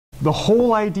the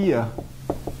whole idea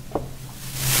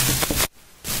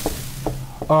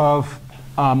of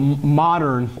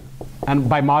modern, and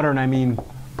by modern I mean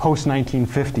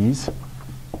post-1950s,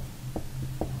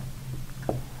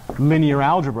 linear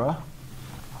algebra,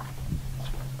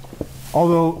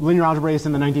 although linear algebraists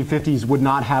in the 1950s would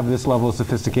not have this level of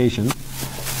sophistication,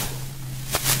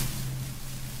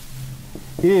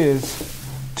 is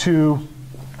to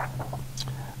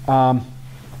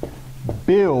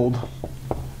build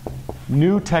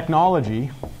new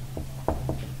technology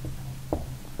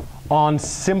on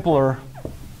simpler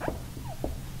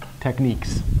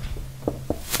techniques.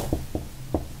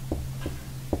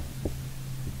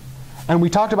 And we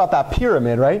talked about that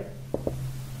pyramid, right?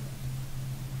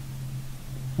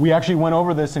 We actually went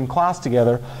over this in class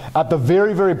together. At the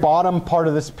very, very bottom part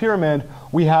of this pyramid,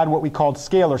 we had what we called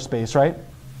scalar space, right?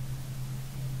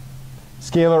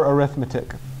 Scalar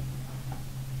arithmetic.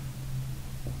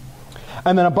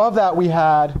 And then above that, we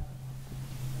had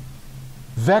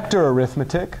vector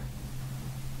arithmetic.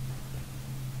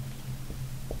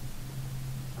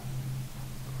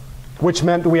 Which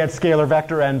meant we had scalar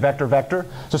vector and vector vector.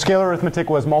 So scalar arithmetic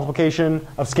was multiplication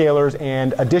of scalars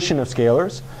and addition of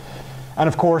scalars. And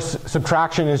of course,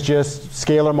 subtraction is just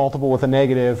scalar multiple with a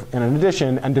negative and an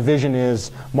addition, and division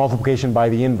is multiplication by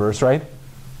the inverse, right?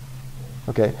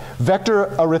 Okay.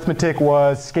 Vector arithmetic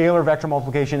was scalar vector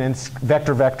multiplication and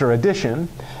vector vector addition.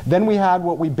 Then we had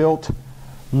what we built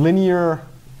linear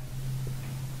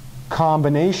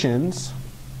combinations,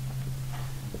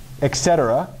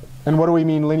 etc. And what do we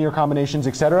mean linear combinations,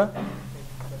 etc.?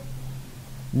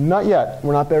 Not yet.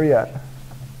 We're not there yet.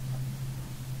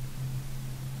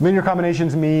 Linear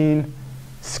combinations mean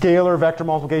scalar vector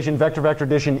multiplication, vector vector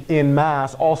addition in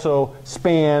mass, also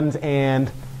spans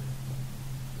and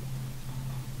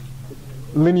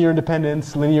linear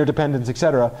dependence,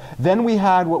 etc. Then we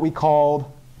had what we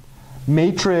called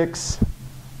matrix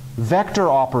vector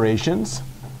operations.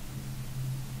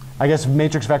 I guess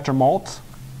matrix vector mults.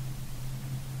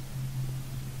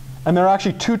 And there are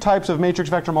actually two types of matrix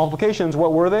vector multiplications.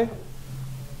 What were they?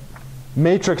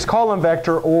 Matrix column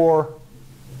vector or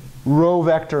row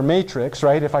vector matrix,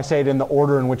 right? If I say it in the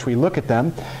order in which we look at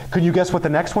them. Could you guess what the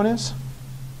next one is?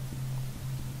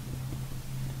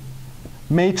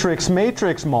 Matrix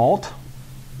matrix mult.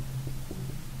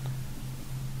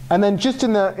 And then just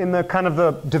in the kind of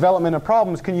the development of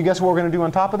problems, can you guess what we're going to do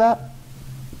on top of that?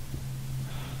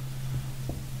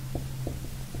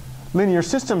 Linear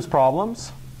systems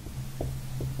problems.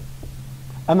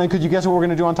 And then could you guess what we're going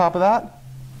to do on top of that?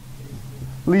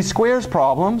 Least squares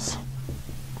problems.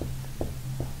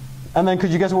 And then could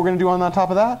you guess what we're going to do on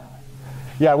top of that?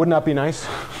 Yeah, wouldn't that be nice?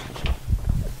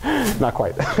 Not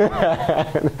quite.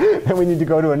 Then we need to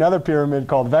go to another pyramid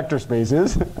called vector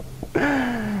spaces.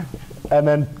 And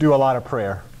then do a lot of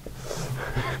prayer.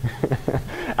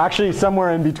 Actually,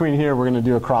 somewhere in between here, we're going to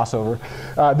do a crossover.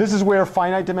 This is where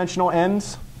finite dimensional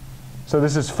ends. So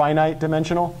this is finite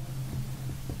dimensional.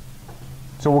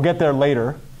 So we'll get there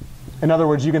later. In other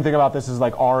words, you can think about this as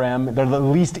like RM. They're the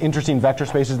least interesting vector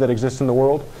spaces that exist in the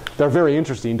world. They're very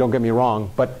interesting, don't get me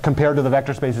wrong. But compared to the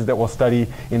vector spaces that we'll study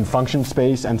in function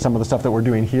space and some of the stuff that we're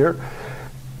doing here,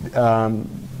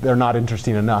 they're not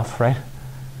interesting enough, right?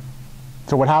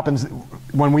 So what happens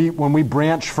when we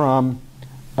branch from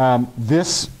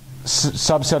this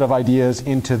subset of ideas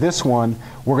into this one,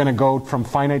 we're going to go from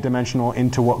finite dimensional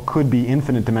into what could be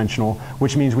infinite dimensional,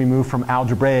 which means we move from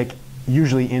algebraic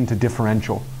usually into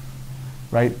differential,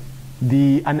 right?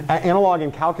 An analog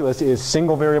in calculus is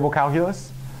single variable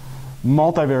calculus,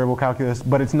 multivariable calculus,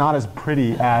 but it's not as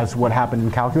pretty as what happened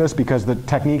in calculus because the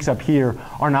techniques up here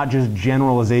are not just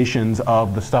generalizations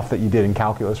of the stuff that you did in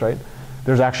calculus, right?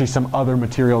 There's actually some other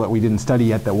material that we didn't study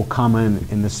yet that will come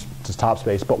in this top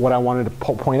space. But what I wanted to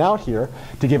point out here,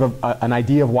 to give an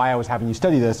idea of why I was having you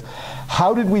study this,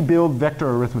 how did we build vector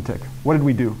arithmetic? What did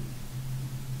we do?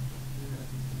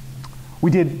 We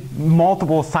did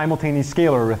multiple simultaneous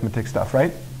scalar arithmetic stuff,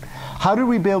 right? How did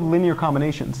we build linear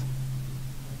combinations?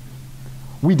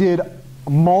 We did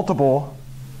multiple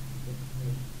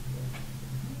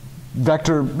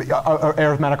vector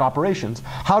arithmetic operations.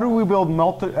 How do we build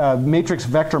matrix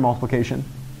vector multiplication?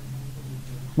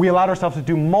 We allowed ourselves to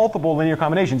do multiple linear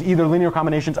combinations, either linear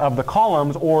combinations of the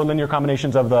columns or linear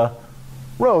combinations of the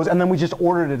rows, and then we just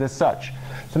ordered it as such.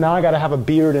 So now I got to have a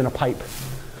beard and a pipe.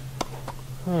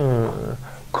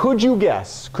 Could you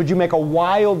guess, could you make a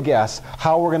wild guess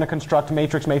how we're going to construct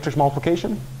matrix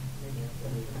multiplication?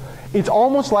 It's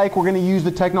almost like we're going to use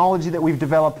the technology that we've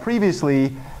developed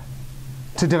previously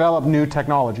to develop new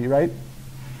technology, right?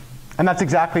 And that's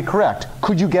exactly correct.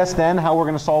 Could you guess then how we're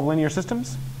going to solve linear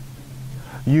systems?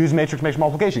 Use matrix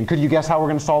multiplication. Could you guess how we're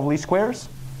going to solve least squares?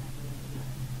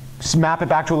 Just map it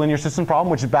back to a linear system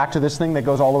problem, which is back to this thing that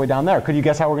goes all the way down there. Could you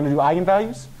guess how we're going to do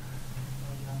eigenvalues?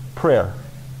 Prayer.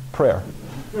 Prayer.